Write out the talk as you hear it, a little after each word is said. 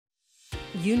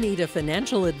You need a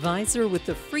financial advisor with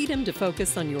the freedom to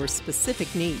focus on your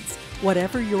specific needs.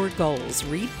 Whatever your goals,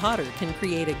 Reed Potter can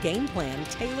create a game plan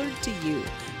tailored to you.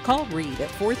 Call Reed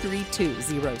at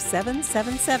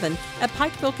 432-0777 at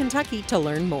Pikeville, Kentucky to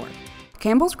learn more.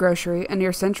 Campbell's Grocery, a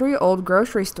near-century-old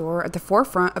grocery store at the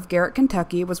forefront of Garrett,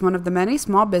 Kentucky, was one of the many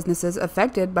small businesses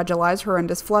affected by July's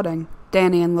horrendous flooding.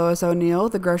 Danny and Lois O'Neill,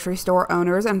 the grocery store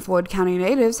owners and Floyd County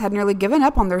natives, had nearly given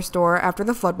up on their store after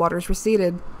the floodwaters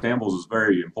receded. Campbell's is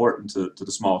very important to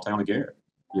the small town of Garrett.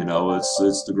 You know,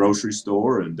 it's the grocery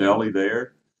store and deli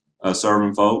there,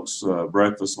 serving folks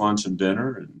breakfast, lunch, and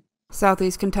dinner. And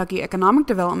Southeast Kentucky Economic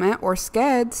Development, or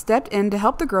SKED, stepped in to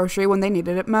help the grocery when they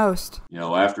needed it most. You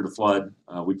know, after the flood,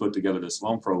 we put together this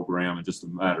loan program in just a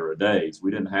matter of days.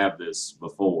 We didn't have this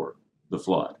before the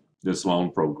flood, this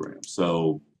loan program.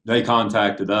 So they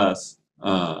contacted us,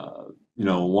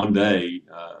 one day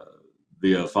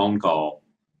via phone call.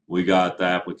 We got the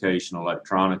application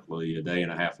electronically. A day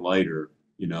and a half later,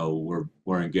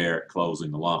 we're in Garrett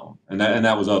closing the loan. And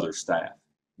that was other staff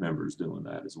members doing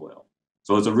that as well.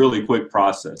 So it's a really quick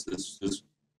process.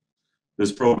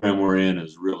 This program we're in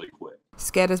is really quick.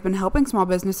 SKED has been helping small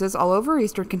businesses all over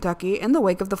eastern Kentucky in the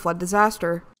wake of the flood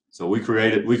disaster. So we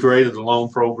created the loan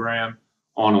program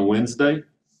on a Wednesday,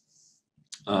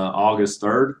 August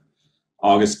 3rd.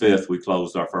 August 5th, we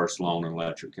closed our first loan in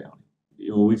Letcher County.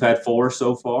 We've had 4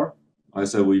 so far. Like I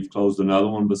said, we've closed another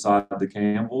one beside the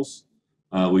Campbells.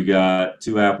 We got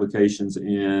 2 applications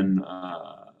in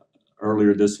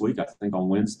earlier this week, I think on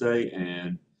Wednesday,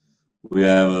 and we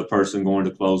have a person going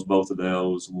to close both of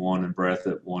those, one in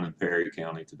Breathitt, one in Perry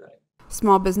County today.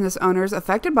 Small business owners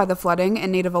affected by the flooding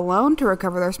in need of a loan to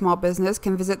recover their small business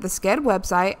can visit the SKED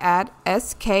website at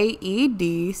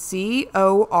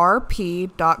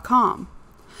skedcorp.com.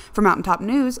 For Mountaintop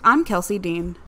News, I'm Kelsey Dean.